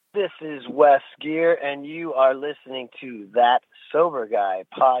This is Wes Gear, and you are listening to That Sober Guy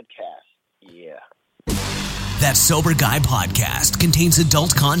podcast. Yeah. That Sober Guy podcast contains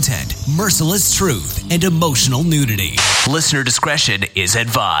adult content, merciless truth, and emotional nudity. Listener discretion is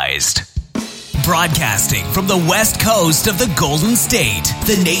advised. Broadcasting from the west coast of the Golden State,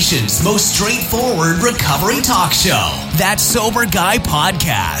 the nation's most straightforward recovery talk show. That Sober Guy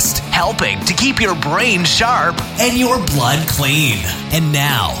podcast, helping to keep your brain sharp and your blood clean. And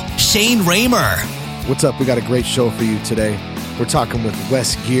now, Shane Raymer. What's up? We got a great show for you today. We're talking with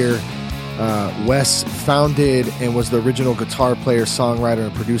Wes Gear. Wes founded and was the original guitar player, songwriter,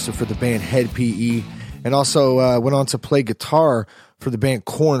 and producer for the band Head PE, and also went on to play guitar for the band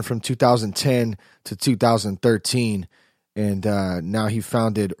Korn from 2010 to 2013. And now he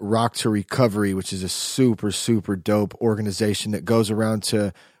founded Rock to Recovery, which is a super, super dope organization that goes around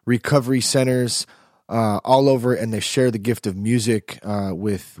to recovery centers all over, and they share the gift of music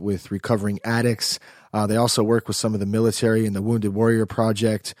with recovering addicts. They also work with some of the military and the Wounded Warrior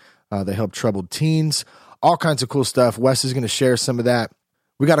Project. They help troubled teens, all kinds of cool stuff. Wes is going to share some of that.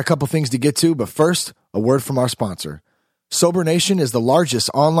 We got a couple things to get to, but first, a word from our sponsor. Sober Nation is the largest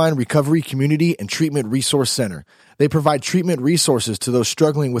online recovery community and treatment resource center. They provide treatment resources to those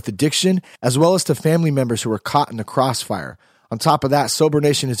struggling with addiction, as well as to family members who are caught in the crossfire. On top of that, Sober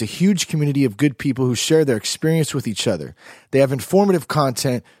Nation is a huge community of good people who share their experience with each other. They have informative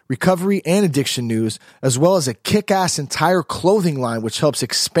content, recovery and addiction news, as well as a kick-ass entire clothing line which helps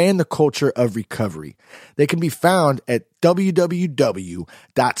expand the culture of recovery. They can be found at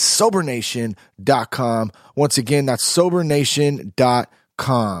www.sobernation.com. Once again, that's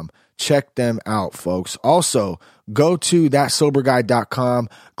sobernation.com. Check them out, folks. Also, go to thatsoberguy.com,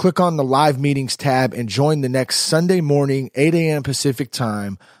 click on the live meetings tab, and join the next Sunday morning, 8 a.m. Pacific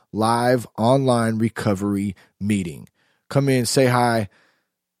time, live online recovery meeting. Come in, say hi,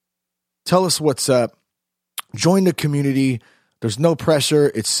 tell us what's up, join the community. There's no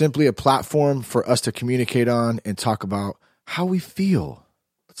pressure. It's simply a platform for us to communicate on and talk about how we feel.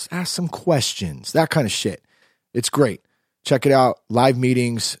 Let's ask some questions, that kind of shit. It's great. Check it out. Live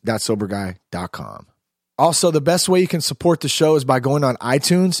meetings, thatsoberguy.com. Also, the best way you can support the show is by going on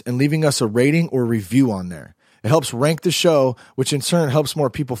iTunes and leaving us a rating or review on there. It helps rank the show, which in turn helps more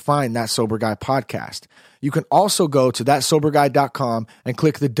people find That Sober Guy podcast. You can also go to thatsoberguy.com and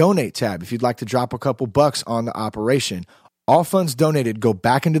click the donate tab if you'd like to drop a couple bucks on the operation. All funds donated go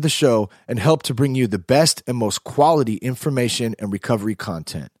back into the show and help to bring you the best and most quality information and recovery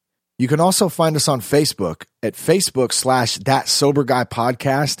content. You can also find us on Facebook at Facebook/That Sober Guy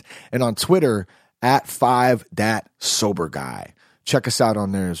Podcast, and on Twitter at 5That Sober Guy. Check us out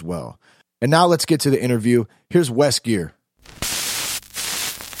on there as well. And now let's get to the interview. Here's Wes Gear.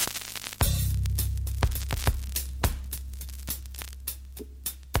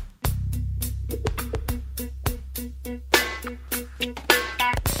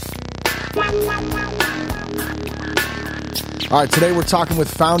 All right, today we're talking with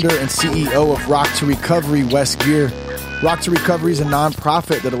founder and CEO of Rock to Recovery, Wes Gear. Rock to Recovery is a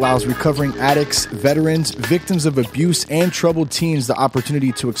nonprofit that allows recovering addicts, veterans, victims of abuse, and troubled teens the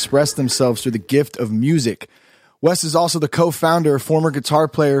opportunity to express themselves through the gift of music. Wes is also the co-founder, former guitar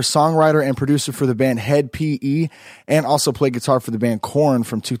player, songwriter, and producer for the band Head PE, and also played guitar for the band Korn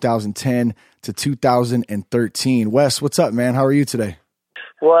from 2010 to 2013. Wes, what's up, man? How are you today?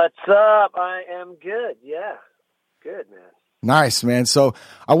 What's up? I am good. Yeah, good, man. Nice, man. So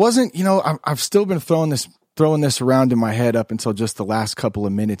I wasn't, I've still been throwing this around in my head up until just the last couple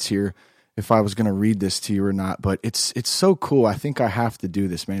of minutes here, if I was going to read this to you or not, but it's so cool. I think I have to do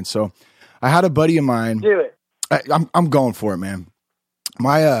this, man. So I had a buddy of mine. Do it. I'm going for it, man.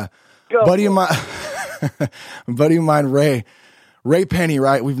 My buddy of mine, Ray Penny,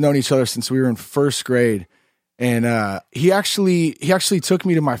 right? We've known each other since we were in first grade. And he actually took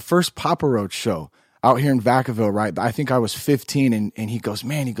me to my first Papa Roach show out here in Vacaville, right? I think I was 15, and he goes,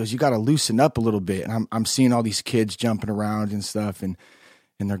 you got to loosen up a little bit. And I'm seeing all these kids jumping around and stuff, and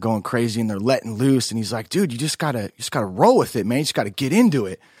they're going crazy and they're letting loose. And he's like, dude, you just gotta roll with it, man. You just gotta get into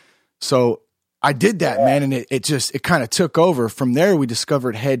it. So I did that, man, and it kind of took over. From there, we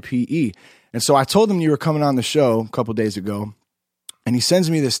discovered Head PE. And so I told him you were coming on the show a couple days ago, and he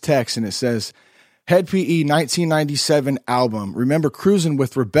sends me this text, and it says, Head PE 1997 album. Remember cruising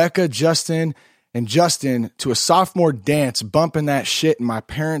with Rebecca, Justin to a sophomore dance, bumping that shit in my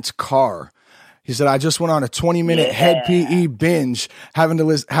parents' car. He said, I just went on a 20-minute Head PE binge, having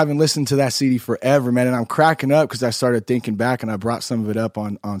listened to that CD forever, man. And I'm cracking up because I started thinking back, and I brought some of it up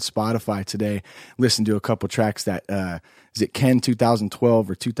on Spotify today. Listened to a couple tracks that, is it Ken 2012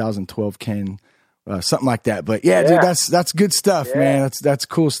 or 2012 Ken, something like that. But yeah, dude, that's good stuff, man. That's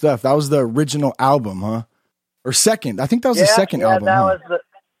cool stuff. That was the original album, huh? Or second? I think that was the second album. That huh? was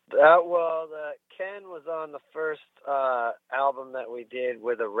the Ken was on the first album that we did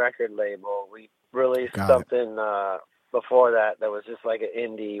with a record label. We released something before that was just like an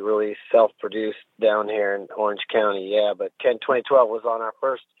indie release, self-produced down here in Orange County. Yeah, but Ken 2012 was on our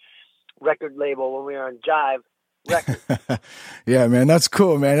first record label when we were on Jive Records. Yeah, man, that's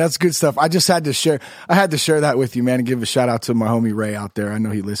cool, man. That's good stuff. I just had to share. I had to share that with you, man, and give a shout out to my homie Ray out there. I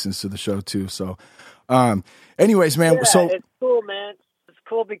know he listens to the show too. So, anyways, man. Yeah, so it's cool, man. It's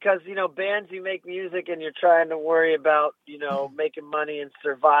cool because, bands, you make music and you're trying to worry about, making money and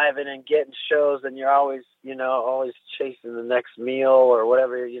surviving and getting shows, and you're always, always chasing the next meal or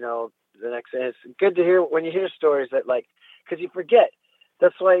whatever, the next thing. It's good to hear when you hear stories that, like, because you forget.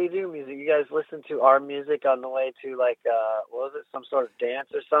 That's why you do music. You guys listen to our music on the way to, like, what was it, some sort of dance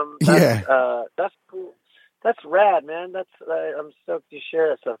or something? That's cool. That's rad, man. I'm stoked you share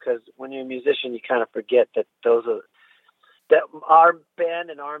that stuff, because when you're a musician, you kind of forget that that our band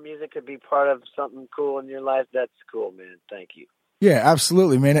and our music could be part of something cool in your life. That's cool, man. Thank you. Yeah,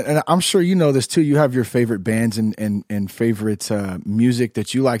 absolutely, man. And I'm sure you know this too. You have your favorite bands and favorite music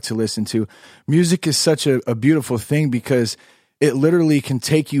that you like to listen to. Music is such a beautiful thing because it literally can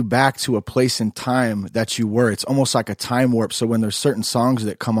take you back to a place in time that you were. It's almost like a time warp. So when there's certain songs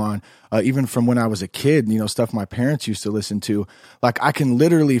that come on, even from when I was a kid, stuff my parents used to listen to, like I can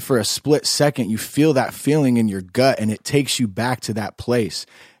literally for a split second, you feel that feeling in your gut and it takes you back to that place.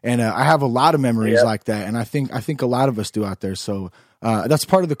 And I have a lot of memories like that. And I think a lot of us do out there. So that's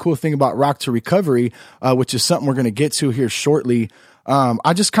part of the cool thing about Rock to Recovery, which is something we're going to get to here shortly.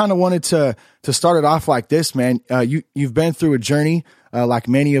 I just kind of wanted to start it off like this, man. You've been through a journey, like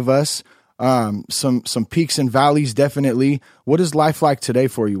many of us, some peaks and valleys, definitely. What is life like today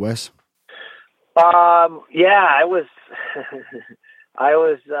for you, Wes? I've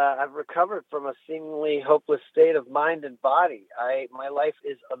recovered from a seemingly hopeless state of mind and body. My life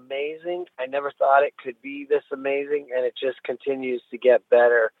is amazing. I never thought it could be this amazing, and it just continues to get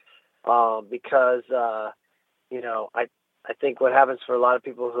better, because, I think what happens for a lot of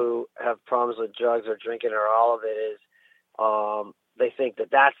people who have problems with drugs or drinking or all of it is they think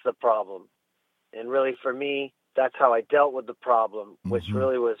that that's the problem. And really for me, that's how I dealt with the problem, which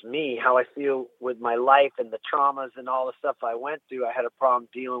really was me, how I feel with my life and the traumas and all the stuff I went through. I had a problem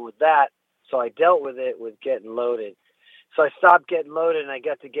dealing with that. So I dealt with it with getting loaded. So I stopped getting loaded and I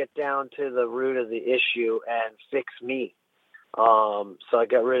got to get down to the root of the issue and fix me. So I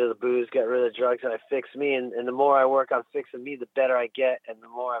got rid of the booze, got rid of the drugs, and I fixed me. And the more I work on fixing me, the better I get, and the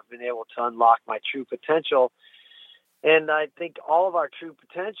more I've been able to unlock my true potential. And I think all of our true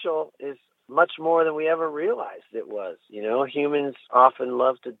potential is much more than we ever realized it was. Humans often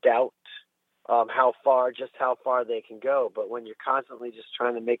love to doubt how far they can go. But when you're constantly just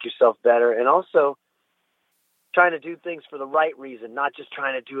trying to make yourself better, and also trying to do things for the right reason, not just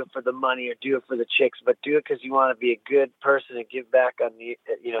trying to do it for the money or do it for the chicks, but do it because you want to be a good person and give back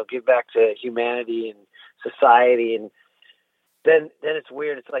give back to humanity and society. And then it's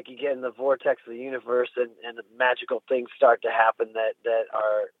weird. It's like you get in the vortex of the universe and the magical things start to happen that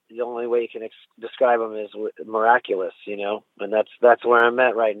are the only way you can describe them is miraculous, and that's where I'm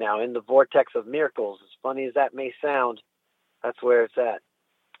at right now, in the vortex of miracles. As funny as that may sound, that's where it's at.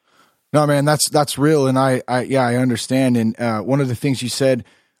 No, man, that's real. And I understand. And one of the things you said,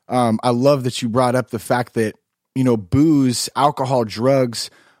 I love that you brought up the fact that, booze, alcohol, drugs,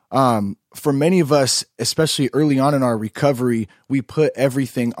 for many of us, especially early on in our recovery, we put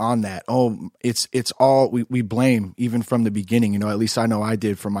everything on that. Oh, it's all we blame even from the beginning, at least I know I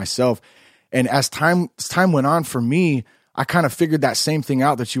did for myself. And as time went on for me, I kind of figured that same thing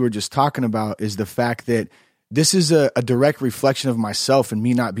out that you were just talking about, is the fact that this is a direct reflection of myself and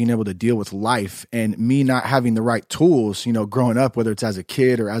me not being able to deal with life and me not having the right tools, growing up, whether it's as a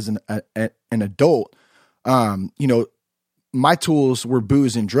kid or as an adult. My tools were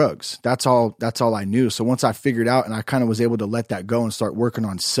booze and drugs. That's all I knew. So once I figured out and I kind of was able to let that go and start working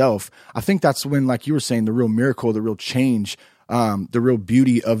on self, I think that's when, like you were saying, the real miracle, the real change, the real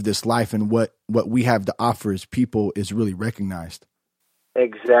beauty of this life and what we have to offer as people is really recognized.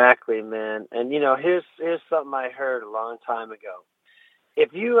 Exactly, man. And here's something I heard a long time ago.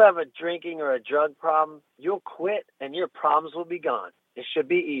 If you have a drinking or a drug problem, you'll quit and your problems will be gone. It should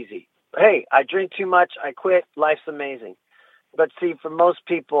be easy. Hey, I drink too much, I quit, life's amazing. But see, for most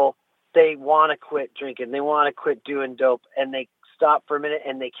people, they want to quit drinking, they want to quit doing dope, and they stop for a minute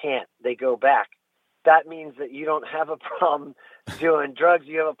and they can't. They go back. That means that you don't have a problem doing drugs,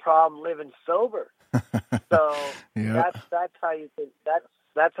 you have a problem living sober. So that's how you think.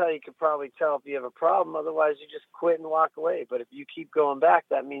 that's how you could probably tell if you have a problem. Otherwise, you just quit and walk away. But if you keep going back,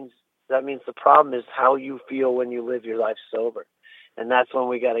 that means the problem is how you feel when you live your life sober. And that's when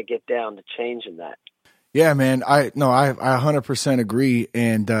we got to get down to changing that. Yeah, man. I 100% agree.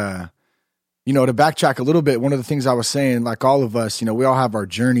 And, you know, to backtrack a little bit, one of the things I was saying, like all of us, you know, we all have our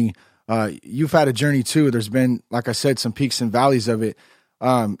journey. You've had a journey too. There's been, like I said, some peaks and valleys of it.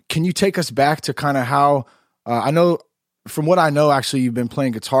 Can you take us back to kind of how, I know, from what I know, actually, you've been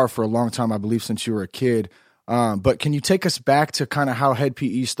playing guitar for a long time, I believe, since you were a kid. But can you take us back to kind of how Head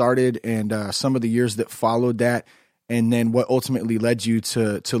PE started and some of the years that followed that, and then what ultimately led you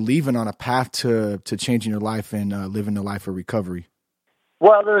to leaving on a path to changing your life and living the life of recovery?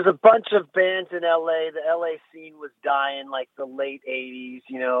 Well, there was a bunch of bands in LA. The LA scene was dying, like the late 80s.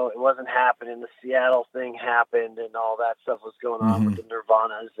 You know, it wasn't happening. The Seattle thing happened and all that stuff was going on with the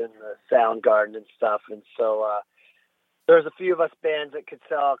Nirvanas and the Soundgarden and stuff. And so there's a few of us bands that could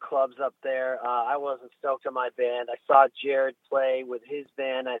sell out clubs up there. I wasn't stoked on my band. I saw Jared play with his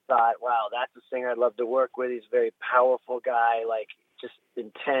band. I thought, wow, that's a singer I'd love to work with. He's a very powerful guy, like just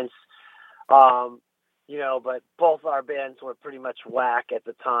intense. You know, but both our bands were pretty much whack at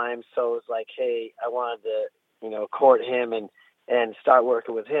the time. So it was like, hey, I wanted to, you know, court him and start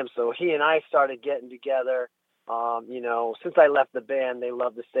working with him. So he and I started getting together. You know, since I left the band, they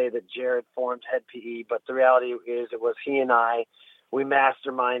love to say that Jared formed Head PE, but the reality is it was he and I. We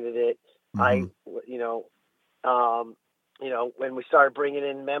masterminded it. You know, when we started bringing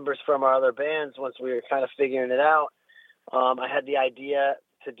in members from our other bands, once we were kind of figuring it out, I had the idea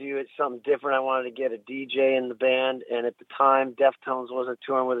to do it something different. I wanted to get a DJ in the band, and at the time, Deftones wasn't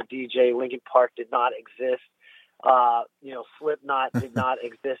touring with a DJ. Linkin Park did not exist. You know, Slipknot did not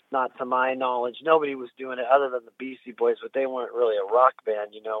exist, not to my knowledge. Nobody was doing it other than the Beastie Boys, but they weren't really a rock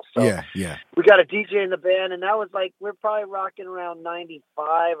band, you know. So yeah. We got a DJ in the band, and that was like, we're probably rocking around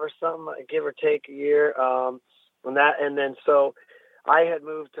 95 or something, give or take a year. And then so I had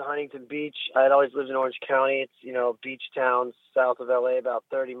moved to Huntington Beach. I had always lived in Orange County. It's, you know, beach town south of LA, about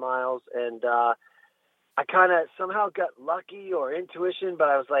 30 miles. And I kind of somehow got lucky or intuition, but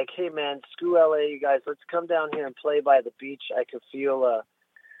I was like, hey, man, screw LA, you guys. Let's come down here and play by the beach. I could feel a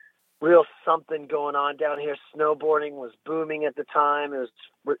real something going on down here. Snowboarding was booming at the time. It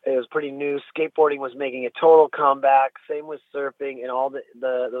was pretty new. Skateboarding was making a total comeback. Same with surfing, and all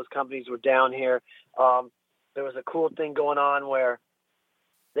those companies were down here. There was a cool thing going on where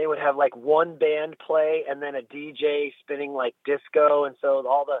they would have like one band play and then a DJ spinning like disco. And so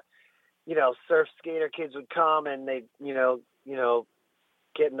all the, you know, surf skater kids would come and they'd, you know,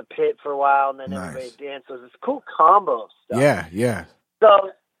 get in the pit for a while and then everybody dance. So it was this cool combo of stuff. Yeah.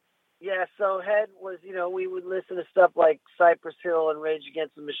 So Head was, you know, we would listen to stuff like Cypress Hill and Rage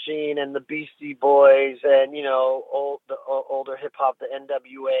Against the Machine and the Beastie Boys and, you know, older hip hop, the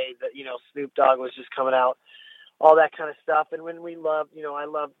NWA, that, you know, Snoop Dogg was just coming out. All that kind of stuff. And when we loved, you know, I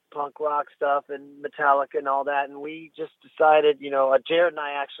love punk rock stuff and Metallica and all that. And we just decided, you know, Jared and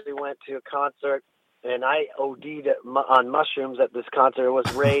I actually went to a concert and I OD'd on mushrooms at this concert. It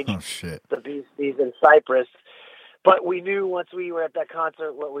was Rage, the Beasties, and Cypress. But we knew once we were at that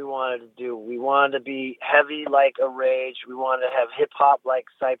concert what we wanted to do. We wanted to be heavy like a Rage. We wanted to have hip hop like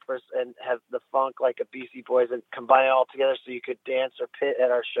Cypress and have the funk like a Beastie Boys and combine it all together so you could dance or pit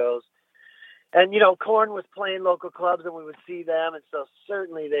at our shows. And, you know, Korn was playing local clubs and we would see them. And so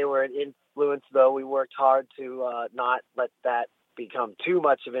certainly they were an influence, though we worked hard to not let that become too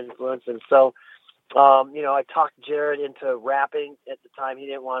much of influence. And so, you know, I talked Jared into rapping at the time. He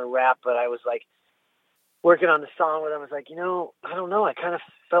didn't want to rap, but I was like working on the song with him. I was like, you know, I don't know. I kind of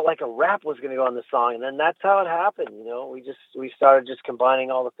felt like a rap was going to go on the song. And then that's how it happened. You know, we started just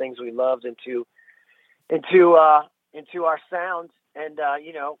combining all the things we loved into our sound. And,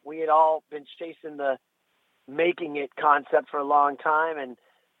 you know, we had all been chasing the making it concept for a long time, and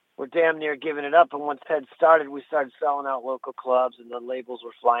we're damn near giving it up. And once Head started, we started selling out local clubs, and the labels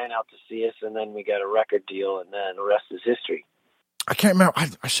were flying out to see us, and then we got a record deal, and then the rest is history. I can't remember.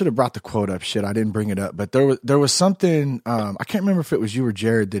 I should have brought the quote up. Shit, I didn't bring it up. But there was something, I can't remember if it was you or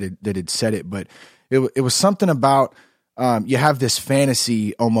Jared that had said it, but it was something about you have this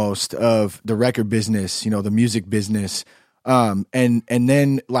fantasy almost of the record business, you know, the music business, and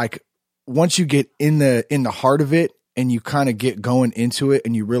then like once you get in the heart of it and you kind of get going into it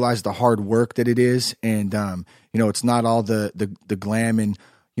and you realize the hard work that it is, and you know, it's not all the glam and,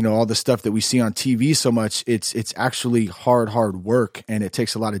 you know, all the stuff that we see on TV so much. It's actually hard work, and it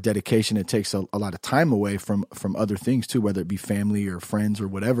takes a lot of dedication. It takes a lot of time away from other things too, whether it be family or friends or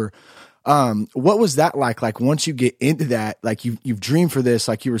whatever. What was that like? Like once you get into that, like you've dreamed for this,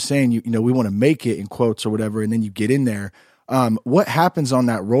 like you were saying, you know, we want to make it in quotes or whatever. And then you get in there. What happens on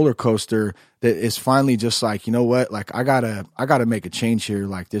that roller coaster that is finally just like, you know what, like I gotta make a change here.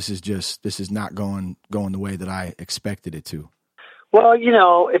 Like this is not going the way that I expected it to. Well,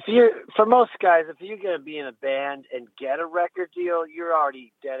 for most guys, if you're going to be in a band and get a record deal, you're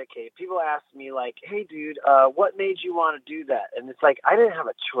already dedicated. People ask me like, hey dude, what made you want to do that? And it's like, I didn't have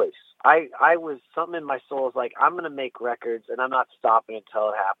a choice. I was, something in my soul is like, I'm going to make records and I'm not stopping until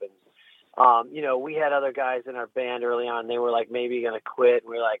it happens. We had other guys in our band early on. They were like, maybe going to quit. And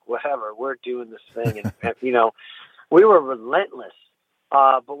we were like, whatever, we're doing this thing. And we were relentless.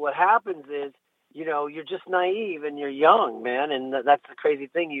 But what happens is, you're just naive and you're young, man. And that's the crazy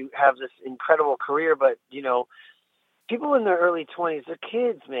thing. You have this incredible career, but, people in their early 20s, they're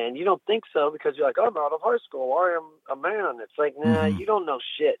kids, man. You don't think so because you're like, I'm out of high school. I am a man. It's like, nah, you don't know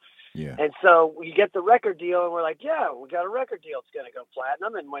shit. Yeah. And so you get the record deal and we're like, yeah, we got a record deal. It's going to go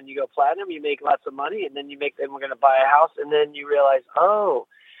platinum. And when you go platinum, you make lots of money. And then we're going to buy a house. And then you realize, oh,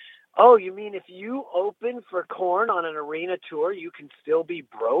 you mean if you open for Korn on an arena tour, you can still be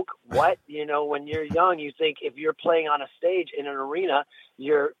broke? What? When you're young, you think if you're playing on a stage in an arena,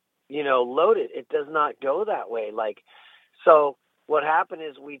 you're, loaded. It does not go that way. So what happened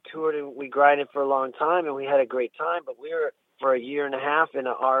is we toured and we grinded for a long time and we had a great time, but we were for a year and a half in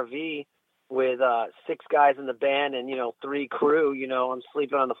an RV with 6 guys in the band and, 3 crew. I'm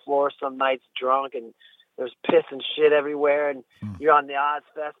sleeping on the floor some nights drunk and there's piss and shit everywhere, and you're on the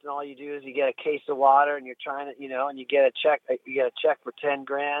Ozfest, and all you do is you get a case of water, and you're trying to, and you get a check for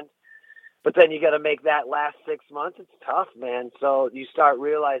 $10,000, but then you got to make that last 6 months. It's tough, man. So you start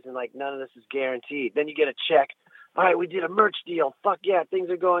realizing like none of this is guaranteed. Then you get a check. All right, we did a merch deal. Fuck yeah, things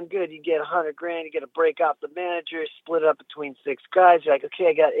are going good. You get $100,000. You get to break out the manager, split it up between 6 guys. You're like, okay,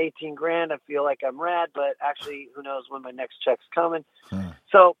 I got $18,000. I feel like I'm rad, but actually, who knows when my next check's coming?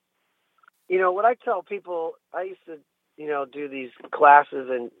 So. What I tell people, I used to, do these classes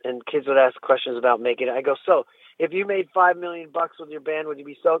and kids would ask questions about making it. I go, so if you made $5 million with your band, would you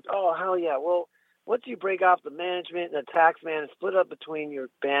be stoked? Oh, hell yeah. Well, once you break off the management and the tax man and split up between your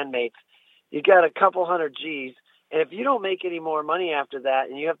bandmates, you got a couple hundred G's. And if you don't make any more money after that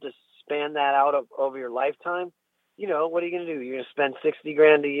and you have to span that out over your lifetime, what are you going to do? You're going to spend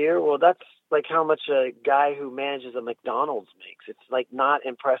 $60,000 a year? Well, that's like how much a guy who manages a McDonald's makes. It's like not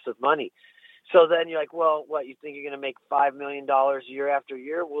impressive money. So then you're like, well, what, you think you're going to make $5 million year after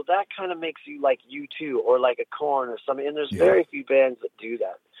year? Well, that kind of makes you like U2 or like a Korn or something. And there's very few bands that do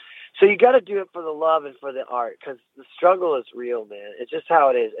that. So you got to do it for the love and for the art because the struggle is real, man. It's just how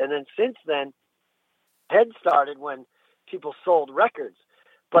it is. And then since then, Head started when people sold records.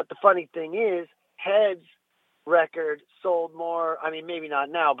 But the funny thing is, Head's record sold more. I mean, maybe not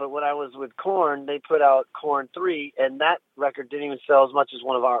now, but when I was with Korn, they put out Korn 3, and that record didn't even sell as much as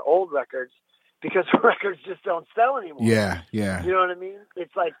one of our old records. Because records just don't sell anymore. Yeah. You know what I mean?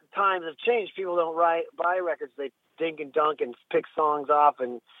 It's like times have changed. People don't buy records. They dink and dunk and pick songs off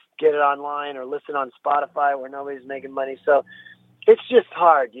and get it online or listen on Spotify where nobody's making money. So it's just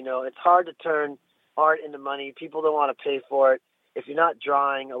hard, It's hard to turn art into money. People don't want to pay for it. If you're not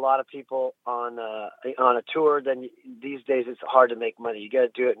drawing a lot of people on a tour, then these days it's hard to make money. You got to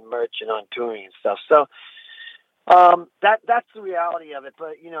do it in merch and on touring and stuff. So that's the reality of it.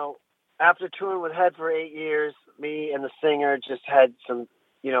 But, after touring with Head for 8 years, me and the singer just had some,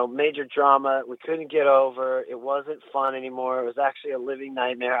 major drama we couldn't get over. It wasn't fun anymore. It was actually a living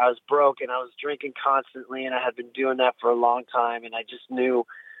nightmare. I was broke and I was drinking constantly, and I had been doing that for a long time, and I just knew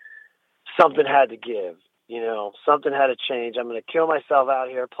something had to give. Something had to change. I'm going to kill myself out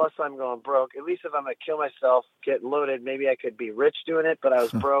here. Plus, I'm going broke. At least if I'm going to kill myself, get loaded, maybe I could be rich doing it, but I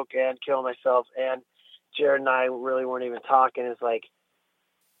was broke and killing myself. And Jared and I really weren't even talking. It's like,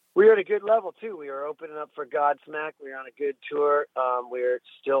 we were at a good level too. We were opening up for Godsmack. We were on a good tour. We were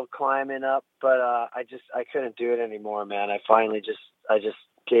still climbing up, but I couldn't do it anymore, man. I finally just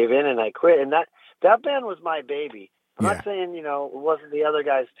gave in and I quit. And that band was my baby. I'm not saying, it wasn't the other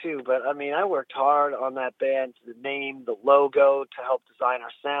guys too, but I mean, I worked hard on that band, the name, the logo, to help design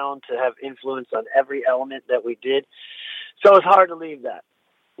our sound, to have influence on every element that we did. So it was hard to leave that,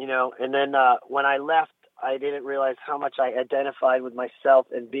 and then when I left, I didn't realize how much I identified with myself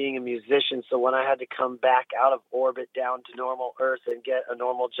and being a musician. So when I had to come back out of orbit down to normal Earth and get a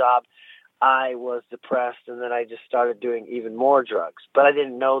normal job, I was depressed. And then I just started doing even more drugs. But I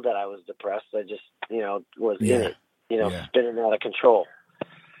didn't know that I was depressed. I just, was in it, spinning out of control.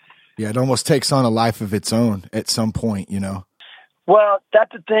 Yeah, it almost takes on a life of its own at some point, Well,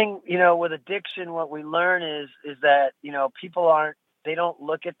 that's the thing, with addiction, what we learn is that, people they don't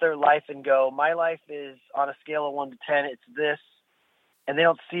look at their life and go, my life is on a scale of 1 to 10. It's this. and they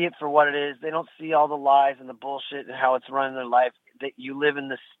don't see it for what it is. They don't see all the lies and the bullshit and how it's running their life. That you live in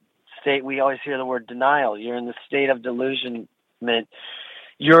this state. We always hear the word denial. You're in the state of delusionment.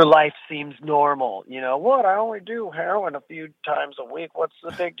 Your life seems normal. You know what? I only do heroin a few times a week. What's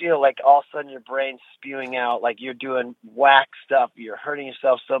the big deal? Like all of a sudden your brain's spewing out like you're doing whack stuff. You're hurting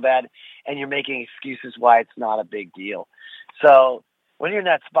yourself so bad, and you're making excuses why it's not a big deal. So when you're in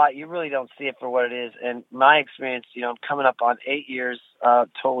that spot, you really don't see it for what it is. And my experience, you know, I'm coming up on 8 years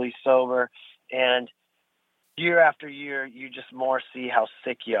totally sober, and year after year, you just more see how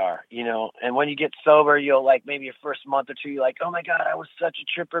sick you are, you know. And when you get sober, you'll like maybe your first month or two, you're like, oh my God, I was such a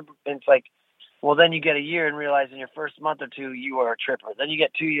tripper. And it's like, well, then you get a year and realize in your first month or two, you were a tripper. Then you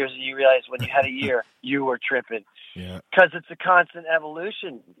get 2 years and you realize when you had a year, you were tripping. Yeah. Because it's a constant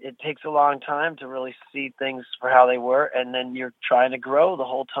evolution. It takes a long time to really see things for how they were. And then you're trying to grow the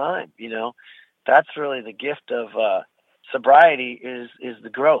whole time, you know. That's really the gift of sobriety is the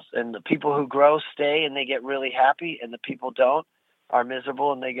growth. And the people who grow stay and they get really happy, and the people don't are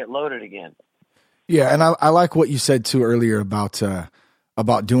miserable and they get loaded again. Yeah. And I like what you said too earlier about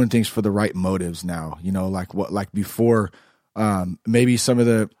doing things for the right motives now, you know, like before, maybe some of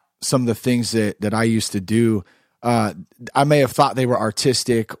the things that I used to do, I may have thought they were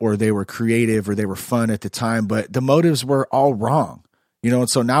artistic or they were creative or they were fun at the time, but the motives were all wrong. You know, and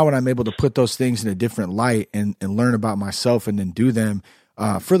so now when I'm able to put those things in a different light and learn about myself and then do them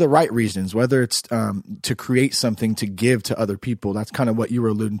for the right reasons, whether it's to create something to give to other people, that's kind of what you were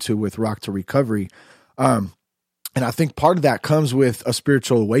alluding to with Rock to Recovery. And I think part of that comes with a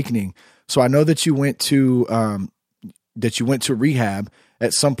spiritual awakening. So I know that you went to rehab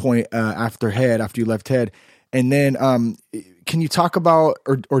at some point after you left Head. And then can you talk about,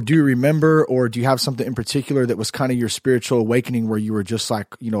 or do you remember, or do you have something in particular that was kind of your spiritual awakening where you were just like,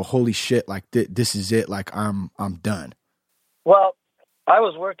 you know, holy shit, like this is it. Like I'm done. Well, I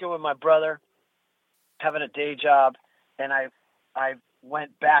was working with my brother, having a day job, and I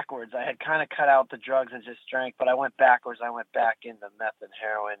went backwards. I had kind of cut out the drugs and just drank, but I went backwards. I went back into meth and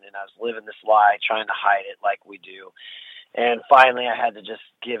heroin, and I was living this lie, trying to hide it like we do. And finally, I had to just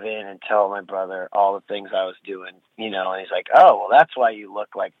give in and tell my brother all the things I was doing, you know, and he's like, oh, well, that's why you look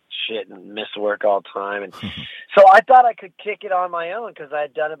like shit and miss work all the time. And so I thought I could kick it on my own because I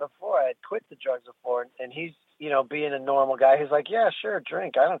had done it before. I had quit the drugs before. And he's, you know, being a normal guy, he's like, yeah, sure,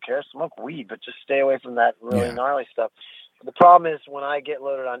 drink. I don't care. Smoke weed, but just stay away from that really gnarly stuff. But the problem is when I get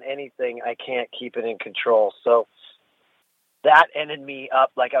loaded on anything, I can't keep it in control. So that ended me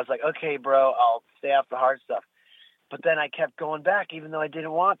up. Like, I was like, okay, bro, I'll stay off the hard stuff. But then I kept going back, even though I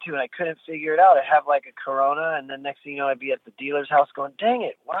didn't want to, and I couldn't figure it out. I have like a Corona, and then next thing you know, I'd be at the dealer's house going, dang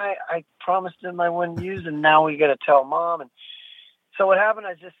it, why? I promised him I wouldn't use, and now we got to tell Mom. And so what happened,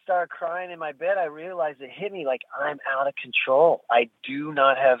 I just started crying in my bed. I realized it hit me like I'm out of control. I do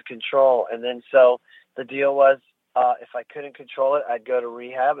not have control. And then so the deal was if I couldn't control it, I'd go to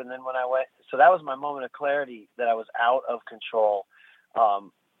rehab. And then when I went, so that was my moment of clarity that I was out of control,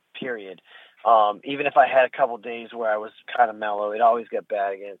 period. Even if I had a couple of days where I was kind of mellow, it always got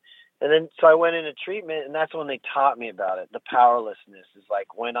bad again. And then, so I went into treatment, and that's when they taught me about it. The powerlessness is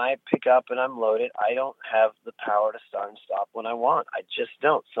like when I pick up and I'm loaded, I don't have the power to start and stop when I want. I just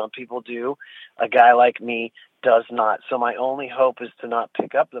don't. Some people do. A guy like me does not. So my only hope is to not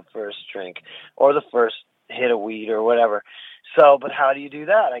pick up the first drink or the first hit of weed or whatever. So, but how do you do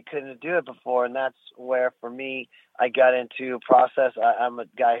that? I couldn't do it before. And that's where, for me, I got into a process. I'm a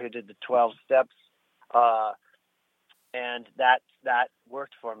guy who did the 12 steps, and that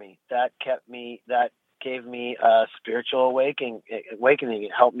worked for me. That gave me a spiritual awakening.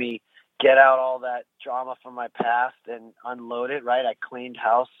 It helped me get out all that drama from my past and unload it, right? I cleaned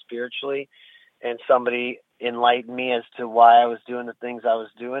house spiritually, and somebody enlightened me as to why I was doing the things I was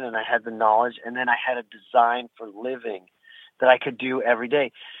doing, and I had the knowledge, and then I had a design for living that I could do every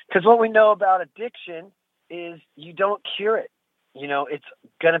day. Because what we know about addiction is you don't cure it. You know, it's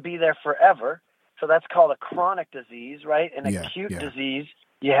going to be there forever. So that's called a chronic disease, right? An acute disease,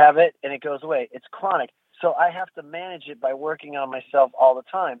 you have it and it goes away. It's chronic. So I have to manage it by working on myself all the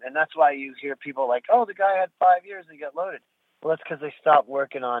time. And that's why you hear people like, oh, the guy had 5 years and he got loaded. Well, that's because they stopped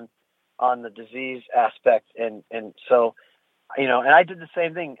working on the disease aspect. And so, you know, and I did the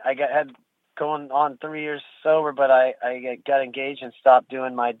same thing. I had going on 3 years sober, but I got engaged and stopped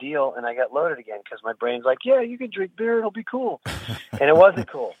doing my deal, and I got loaded again because my brain's like, yeah, you can drink beer, it'll be cool. And it wasn't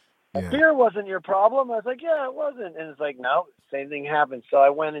cool. Beer wasn't your problem. I was like, yeah, it wasn't. And it's like, no, same thing happened. So I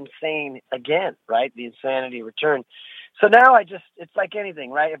went insane again, right? The insanity returned. So now it's like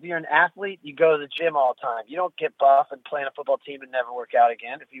anything, right? If you're an athlete, you go to the gym all the time. You don't get buff and play on a football team and never work out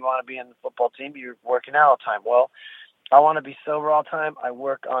again. If you want to be in the football team, you're working out all the time. Well, I want to be sober all the time. I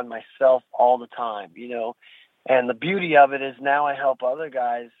work on myself all the time, you know. And the beauty of it is now I help other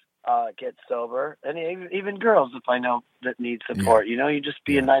guys get sober, and even girls if I know that need support. You know, you just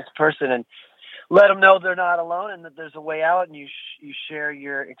be a nice person and let them know they're not alone and that there's a way out, and you share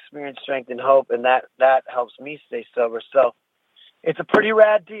your experience, strength, and hope, and that helps me stay sober. So it's a pretty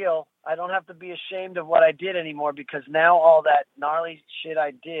rad deal. I don't have to be ashamed of what I did anymore, because now all that gnarly shit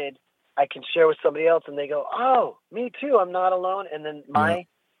I did, I can share with somebody else, and they go, "Oh, me too. I'm not alone." And then my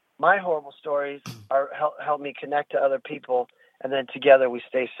horrible stories help me connect to other people, and then together we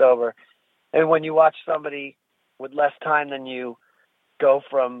stay sober. And when you watch somebody with less time than you go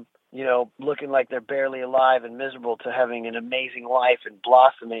from, you know, looking like they're barely alive and miserable to having an amazing life and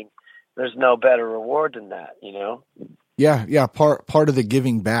blossoming, there's no better reward than that, you know? Yeah. Part of the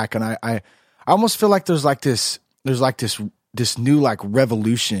giving back. And I almost feel like there's this new like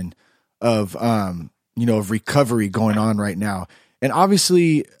revolution of, you know, of recovery going on right now. And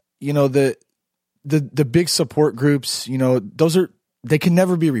obviously, you know, the big support groups, you know, they can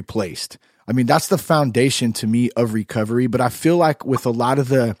never be replaced. I mean, that's the foundation to me of recovery. But I feel like with a lot of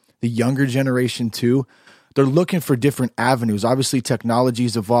the younger generation too, they're looking for different avenues. Obviously,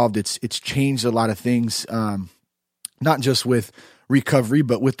 technology's evolved. It's changed a lot of things, not just with recovery,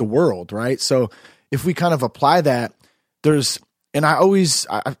 but with the world, right? So if we kind of apply that, and I was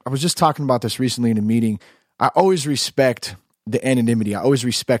just talking about this recently in a meeting. I always respect the anonymity. I always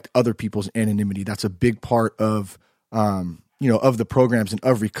respect other people's anonymity. That's a big part of, you know, of the programs and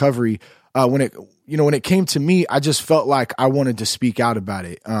of recovery. When it came to me, I just felt like I wanted to speak out about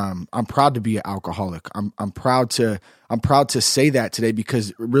it. I'm proud to be an alcoholic. I'm proud to say that today,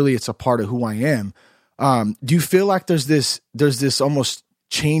 because really it's a part of who I am. Do you feel like there's this almost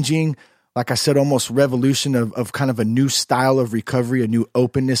changing, like I said, almost revolution of kind of a new style of recovery, a new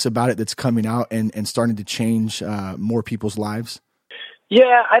openness about it that's coming out and starting to change more people's lives?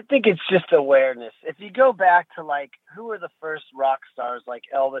 Yeah, I think it's just awareness. If you go back to, like, who were the first rock stars, like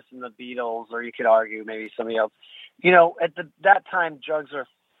Elvis and the Beatles, or you could argue maybe somebody else, you know, at that time, drugs are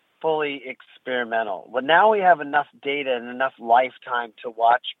fully experimental. But now we have enough data and enough lifetime to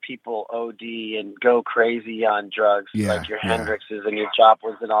watch people OD and go crazy on drugs, like your Hendrixes and your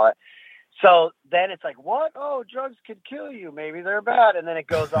Chopwards and all that. So then it's like, what? Oh, drugs could kill you. Maybe they're bad. And then it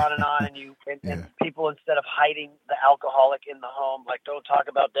goes on, and people, instead of hiding the alcoholic in the home, like, don't talk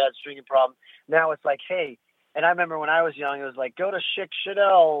about dad's drinking problem. Now it's like, hey, and I remember when I was young, it was like, go to Chic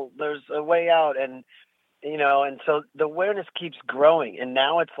Chanel. There's a way out. And, you know, and so the awareness keeps growing. And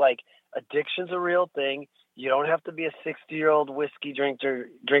now it's like, addiction's a real thing. You don't have to be a 60-year-old whiskey drinker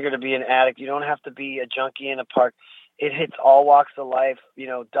to be an addict. You don't have to be a junkie in a park. It hits all walks of life, you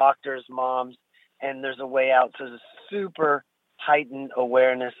know, doctors, moms, and there's a way out. So there's a super heightened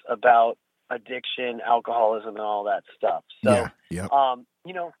awareness about addiction, alcoholism, and all that stuff. So,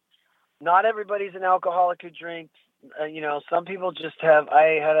 you know, not everybody's an alcoholic who drinks. You know, some people just have.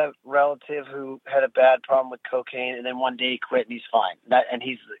 I had a relative who had a bad problem with cocaine, and then one day he quit and he's fine. And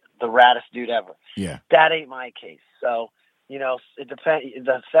he's the raddest dude ever. Yeah, that ain't my case. So, you know, it depends.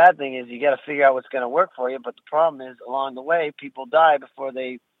 The sad thing is you got to figure out what's going to work for you. But the problem is, along the way, people die before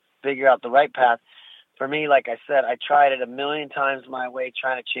they figure out the right path. For me, like I said, I tried it a million times my way,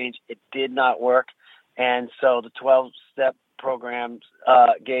 trying to change. It did not work. And so the 12-step programs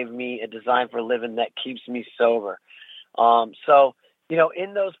gave me a design for living that keeps me sober. So, you know,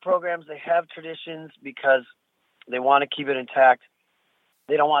 in those programs, they have traditions because they want to keep it intact.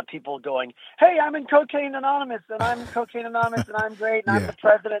 They don't want people going, hey, I'm in Cocaine Anonymous, and I'm in Cocaine Anonymous, and I'm great, and I'm the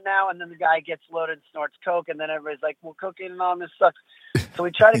president now. And then the guy gets loaded and snorts coke, and then everybody's like, well, Cocaine Anonymous sucks. So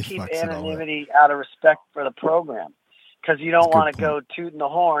we try to keep anonymity out of respect for the program, because you don't want to go tooting the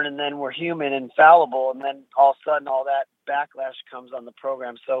horn, and then we're human and fallible, and then all of a sudden all that backlash comes on the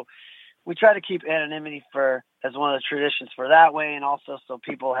program. So we try to keep anonymity as one of the traditions for that way, and also so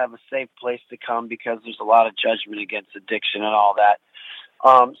people have a safe place to come, because there's a lot of judgment against addiction and all that.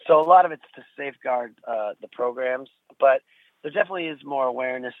 So a lot of it's to safeguard the programs, but there definitely is more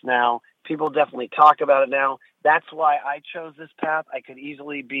awareness now. People definitely talk about it now. That's why I chose this path. I could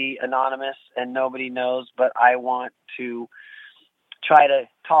easily be anonymous and nobody knows, but I want to try to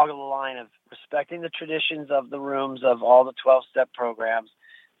toggle the line of respecting the traditions of the rooms of all the 12-step programs,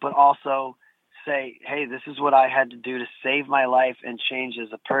 but also say, hey, this is what I had to do to save my life and change as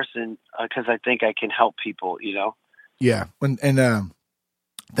a person, because I think I can help people, you know? Yeah. And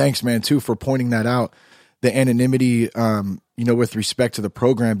thanks, man, too, for pointing that out, the anonymity, you know, with respect to the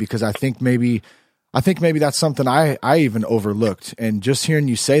program, because I think maybe I think maybe that's something I even overlooked. And just hearing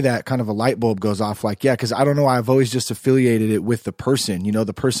you say that, kind of a light bulb goes off like, yeah, because I don't know, I've always just affiliated it with the person,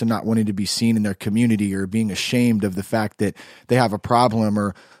 the person not wanting to be seen in their community or being ashamed of the fact that they have a problem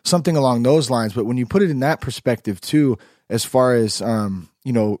or something along those lines. But when you put it in that perspective too, as far as,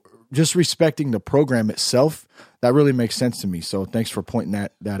 just respecting the program itself, that really makes sense to me. So thanks for pointing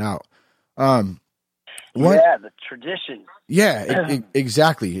that out. The tradition. Yeah,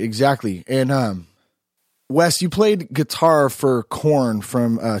 exactly. And, Wes, you played guitar for Korn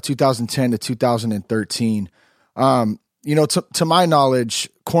from 2010 to 2013. To my knowledge,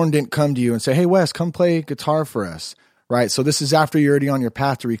 Korn didn't come to you and say, "Hey, Wes, come play guitar for us." Right. So this is after you're already on your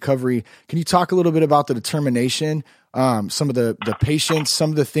path to recovery. Can you talk a little bit about the determination, some of the patience, some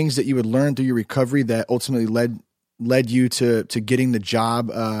of the things that you would learn through your recovery that ultimately led you to getting the job,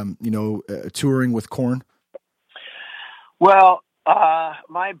 touring with Korn? Well,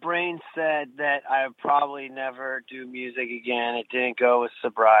 my brain said that I would probably never do music again. It didn't go with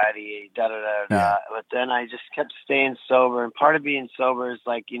sobriety, Yeah. But then I just kept staying sober. And part of being sober is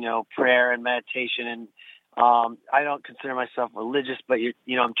like, prayer and meditation. And I don't consider myself religious, but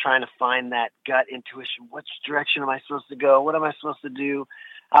I'm trying to find that gut intuition. Which direction am I supposed to go? What am I supposed to do?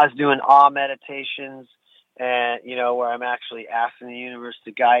 I was doing awe meditations and, where I'm actually asking the universe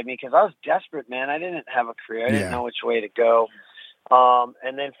to guide me because I was desperate, man. I didn't have a career. I didn't know which way to go.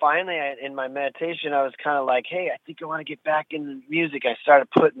 And then finally in my meditation, I was kind of like, hey, I think I want to get back into music. I started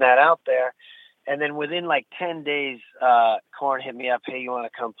putting that out there. And then within like 10 days, Korn hit me up. Hey, you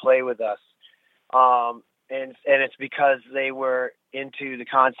want to come play with us? And it's because they were into the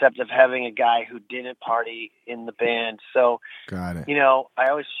concept of having a guy who didn't party in the band. So, got it. I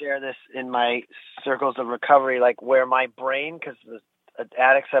always share this in my circles of recovery, like where my brain, because the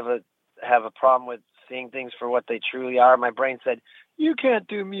addicts have a problem with seeing things for what they truly are. My brain said, you can't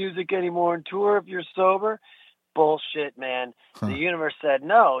do music anymore and tour if you're sober. Bullshit, man. Huh. The universe said,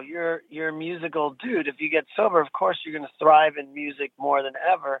 no, you're a musical dude. If you get sober, of course you're going to thrive in music more than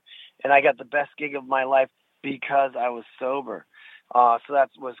ever. And I got the best gig of my life because I was sober. So that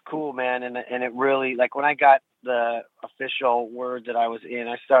was cool, man. And it really, like when I got the official word that I was in,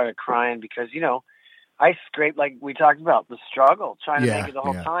 I started crying because, I scraped, like we talked about, the struggle, trying to make it the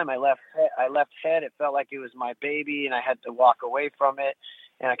whole time. I left Head. It felt like it was my baby, and I had to walk away from it.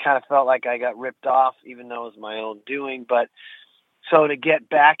 And I kind of felt like I got ripped off, even though it was my own doing. But so to get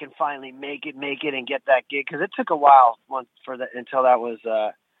back and finally make it and get that gig, because it took a while until that was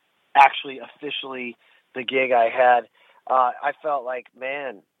actually officially the gig I had. I felt like,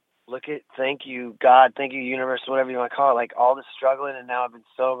 man, thank you, God, thank you, universe, whatever you want to call it, like all this struggling, and now I've been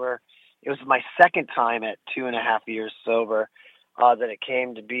sober. It was my second time at 2.5 years sober that it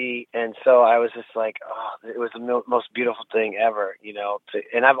came to be. And so I was just like, it was the most beautiful thing ever,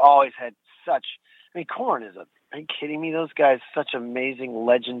 and I've always had Korn are you kidding me? Those guys, such amazing,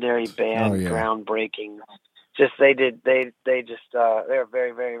 legendary band, groundbreaking. Just, they're a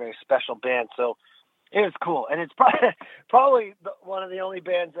very, very, very special band. So it was cool. And it's probably one of the only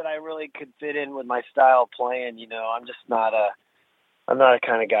bands that I really could fit in with my style of playing. I'm just not I'm not a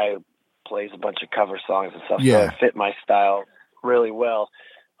kind of guy who plays a bunch of cover songs and stuff. So it fit my style really well.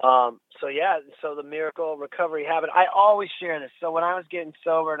 So the miracle recovery habit, I always share this. So when I was getting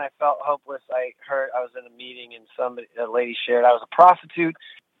sober and I felt hopeless, I was in a meeting and a lady shared, I was a prostitute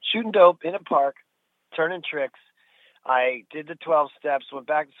shooting dope in a park, turning tricks. I did the 12 steps, went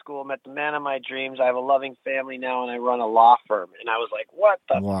back to school, met the man of my dreams. I have a loving family now, and I run a law firm. And I was like, what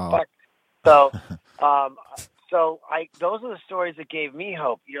the fuck? So, those are the stories that gave me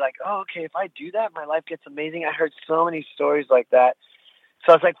hope. You're like, oh, okay, if I do that, my life gets amazing. I heard so many stories like that.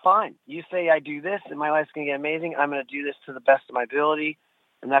 So I was like, fine, you say I do this and my life's going to get amazing. I'm going to do this to the best of my ability.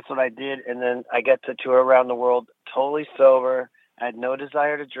 And that's what I did. And then I get to tour around the world totally sober. I had no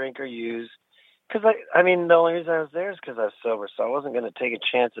desire to drink or use. Because, the only reason I was there is because I was sober. So I wasn't going to take a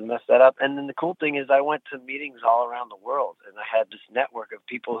chance and mess that up. And then the cool thing is I went to meetings all around the world. And I had this network of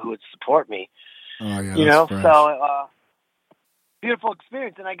people who would support me. Oh, yeah, So beautiful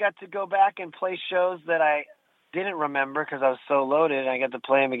experience. And I got to go back and play shows that I didn't remember because I was so loaded, and I got to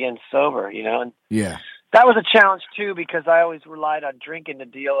play them again sober, and that was a challenge too, because I always relied on drinking to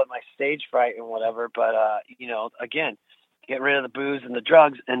deal with my stage fright and whatever. But, again, get rid of the booze and the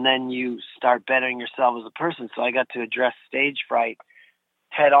drugs, and then you start bettering yourself as a person. So I got to address stage fright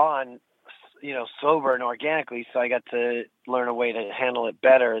head on, sober and organically. So I got to learn a way to handle it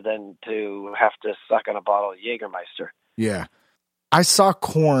better than to have to suck on a bottle of Jägermeister. Yeah. I saw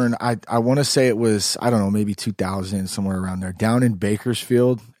Korn. I want to say it was, I don't know, maybe 2000, somewhere around there, down in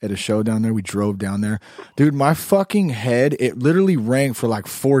Bakersfield at a show down there. We drove down there. Dude, my fucking head, it literally rang for like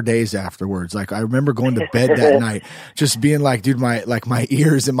 4 days afterwards. Like I remember going to bed that night, just being like, dude, my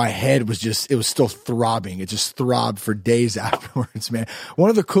ears and my head was just, it was still throbbing. It just throbbed for days afterwards, man. One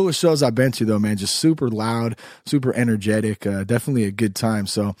of the coolest shows I've been to though, man, just super loud, super energetic, definitely a good time.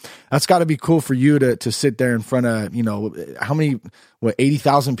 So that's gotta be cool for you to sit there in front of, you know, how many,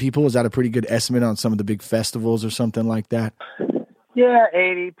 80,000 people? Is that a pretty good estimate on some of the big festivals or something like that? Yeah,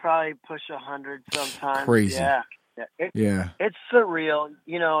 80, probably push 100 sometimes. Crazy. Yeah. It's surreal.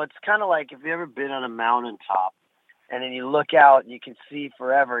 You know, it's kind of like if you've ever been on a mountaintop and then you look out and you can see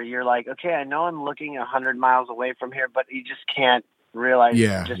forever, you're like, okay, I know I'm looking 100 miles away from here, but you just can't realize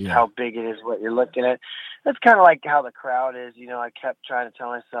how big it is what you're looking at. That's kind of like how the crowd is. You know, I kept trying to tell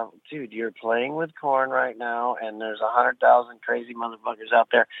myself, dude, you're playing with Korn right now, and there's 100,000 crazy motherfuckers out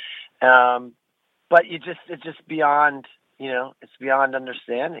there. But it's just beyond, you know, it's beyond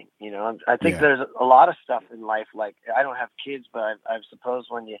understanding. You know, I think there's a lot of stuff in life. Like, I don't have kids, but I suppose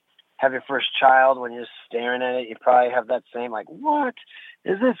when you have your first child, when you're staring at it, you probably have that same, like, what?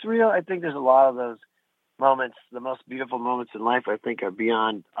 Is this real? I think there's a lot of those moments, the most beautiful moments in life, I think, are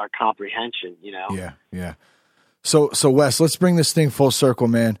beyond our comprehension, you know? Yeah. So Wes, let's bring this thing full circle,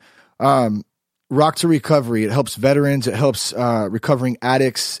 man. Rock to Recovery, it helps veterans, it helps recovering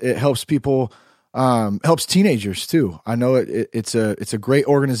addicts, it helps people, helps teenagers too. I know it's a great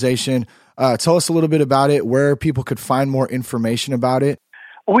organization. Tell us a little bit about it, where people could find more information about it.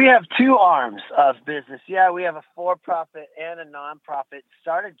 We have two arms of business. Yeah, we have a for-profit and a nonprofit.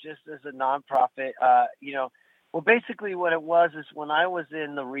 Started just as a nonprofit. Well, basically what it was is when I was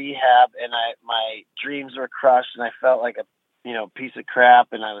in the rehab and my dreams were crushed and I felt like a piece of crap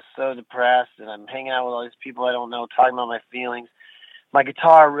and I was so depressed and I'm hanging out with all these people I don't know, talking about my feelings. My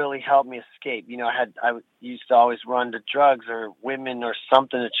guitar really helped me escape. You know, I used to always run to drugs or women or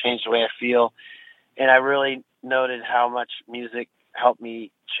something to change the way I feel, and I really noted how much music helped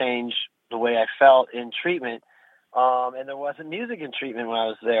me change the way I felt in treatment. And there wasn't music in treatment when I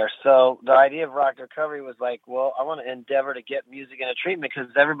was there. So the idea of Rock to Recovery was like, well, I want to endeavor to get music in a treatment because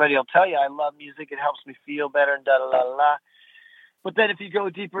everybody will tell you I love music. It helps me feel better and da-da-da-da-da. But then if you go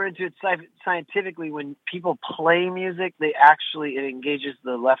deeper into it scientifically, when people play music, it engages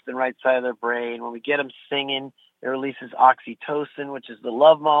the left and right side of their brain. When we get them singing, it releases oxytocin, which is the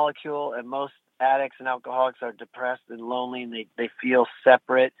love molecule. And most addicts and alcoholics are depressed and lonely, and they feel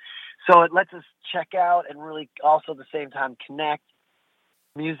separate. So it lets us check out and really also at the same time connect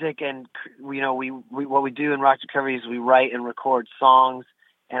music. And, you know, we what we do in Rock to Recovery is we write and record songs,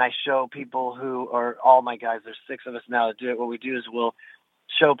 and I show people who are all my guys, there's 6 of us now that do it. What we do is we'll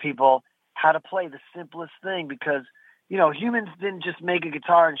show people how to play the simplest thing because, you know, humans didn't just make a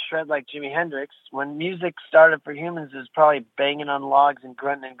guitar and shred like Jimi Hendrix. When music started for humans, it was probably banging on logs and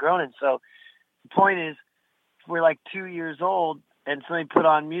grunting and groaning. So the point is, if we're like 2 years old and somebody put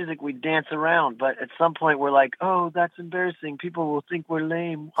on music, we dance around. But at some point we're like, oh, that's embarrassing. People will think we're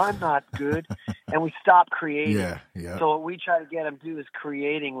lame. I'm not good. And we stop creating. Yeah. So what we try to get them to do is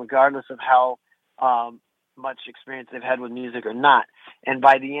creating regardless of how much experience they've had with music or not. And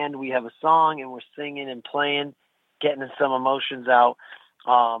by the end, we have a song and we're singing and playing, getting some emotions out.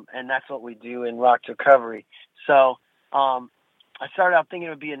 And that's what we do in Rock to Recovery. So I started out thinking it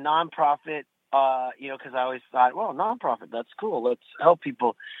would be a nonprofit, because I always thought, well, nonprofit, that's cool. Let's help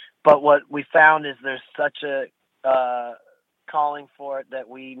people. But what we found is there's such a calling for it that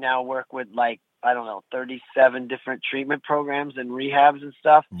we now work with 37 different treatment programs and rehabs and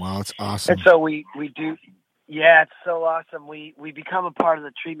stuff. Wow, it's awesome. And so we do. Yeah, it's so awesome. We become a part of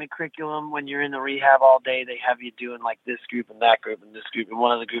the treatment curriculum. When you're in the rehab all day, they have you doing like this group and that group and this group. And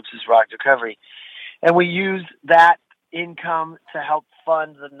one of the groups is Rock to Recovery. And we use that income to help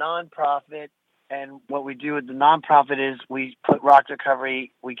fund the nonprofit. And what we do with the nonprofit is we put Rock to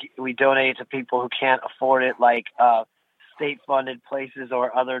Recovery, we donate it to people who can't afford it, like state-funded places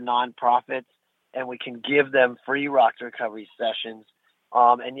or other nonprofits, and we can give them free Rock to Recovery sessions.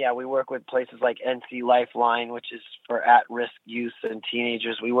 We work with places like NC Lifeline, which is for at-risk youth and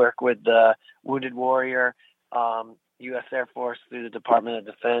teenagers. We work with the Wounded Warrior, U.S. Air Force through the Department of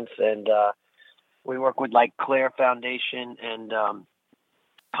Defense, and we work with like Claire Foundation and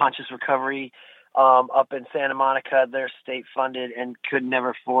Conscious Recovery up in Santa Monica. They're state funded and could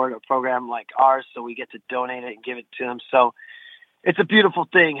never afford a program like ours, so we get to donate it and give it to them. So it's a beautiful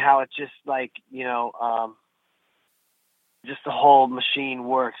thing how it just just the whole machine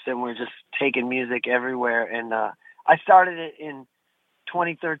works, and we're just taking music everywhere. And I started it in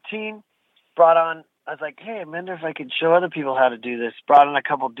 2013, brought on I was like, hey, I wonder if I could show other people how to do this. Brought in a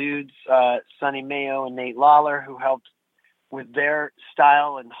couple dudes, Sonny Mayo and Nate Lawler, who helped with their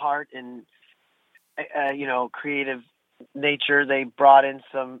style and heart and, creative nature. They brought in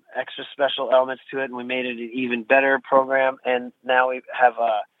some extra special elements to it, and we made it an even better program. And now we have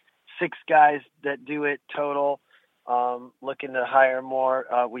 6 guys that do it total. Looking to hire more.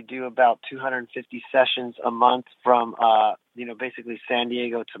 We do about 250 sessions a month from, basically San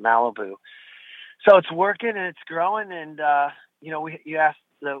Diego to Malibu. So it's working and it's growing. And, you asked,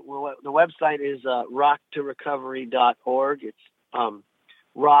 the website is rock2recovery.org. It's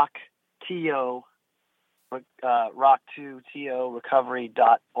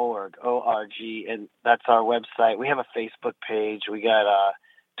rock2recovery.org, O-R-G, and that's our website. We have a Facebook page. We got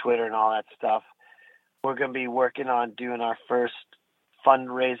Twitter and all that stuff. We're going to be working on doing our first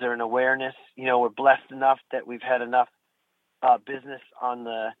fundraiser and awareness. We're blessed enough that we've had enough business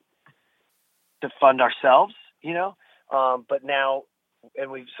to fund ourselves, but now,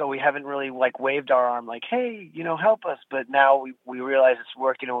 we haven't really like waved our arm like, hey, help us. But now we realize it's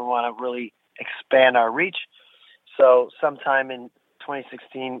working and we want to really expand our reach. So sometime in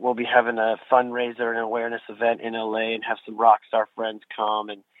 2016, we'll be having a fundraiser and awareness event in LA and have some rock star friends come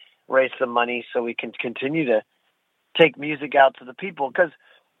and raise some money so we can continue to take music out to the people. Because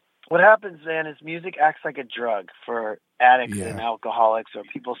what happens then is music acts like a drug for addicts and alcoholics or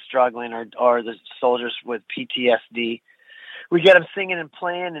people struggling or the soldiers with PTSD. We get them singing and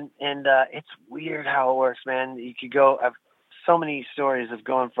playing, and it's weird how it works, man. You could go, I've so many stories of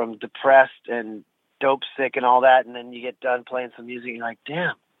going from depressed and dope sick and all that, and then you get done playing some music, and you're like,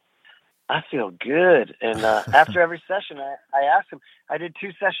 damn, I feel good. And after every session, I ask them, I did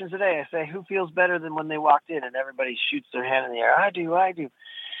 2 sessions a day. I say, who feels better than when they walked in? And everybody shoots their hand in the air. I do.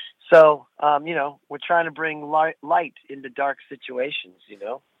 So, we're trying to bring light into dark situations,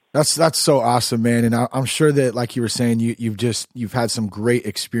 That's so awesome, man. And I'm sure that, like you were saying, you've had some great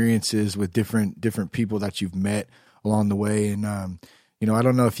experiences with different people that you've met along the way. And, I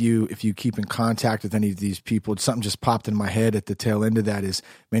don't know if you keep in contact with any of these people. Something just popped in my head at the tail end of that is,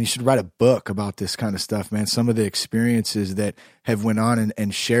 man, you should write a book about this kind of stuff, man. Some of the experiences that have went on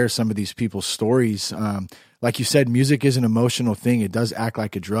and share some of these people's stories. Like you said, music is an emotional thing. It does act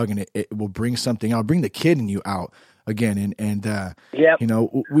like a drug, and it will bring something out, bring the kid in you out again.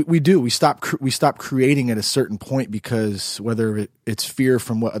 We stop creating at a certain point because whether it's fear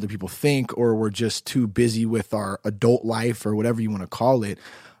from what other people think, or we're just too busy with our adult life or whatever you want to call it.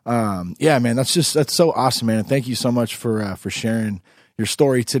 Man, that's so awesome, man. And thank you so much for sharing your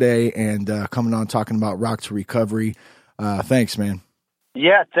story today and coming on talking about Rock to Recovery. Thanks, man.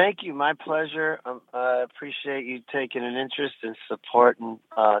 Yeah, thank you. My pleasure. I appreciate you taking an interest and supporting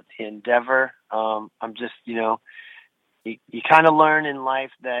the endeavor. I'm just, you kind of learn in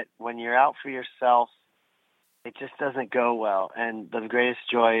life that when you're out for yourself, it just doesn't go well. And the greatest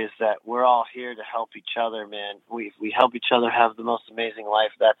joy is that we're all here to help each other, man. We help each other have the most amazing life.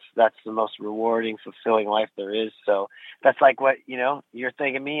 That's the most rewarding, fulfilling life there is. So that's like what, you're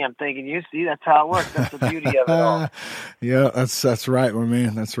thanking me, I'm thanking you. See, that's how it works. That's the beauty of it all. Yeah, that's right, my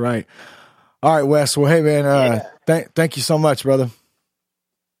man. That's right. All right, Wes. Well, hey, man, thank you so much, brother.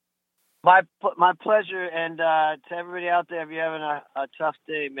 My pleasure, and to everybody out there, if you're having a tough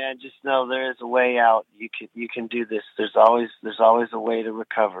day, man, just know there is a way out. You can do this. There's always a way to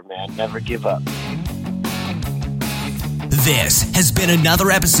recover, man. Never give up. This has been another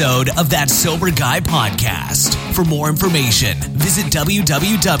episode of That Sober Guy podcast. For more information, visit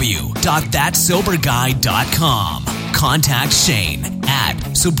www.thatsoberguy.com. Contact Shane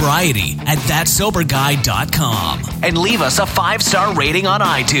at sobriety@thatsoberguy.com and leave us a 5-star rating on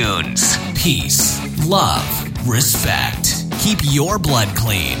iTunes. Peace, love, respect. Keep your blood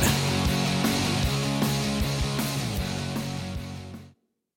clean.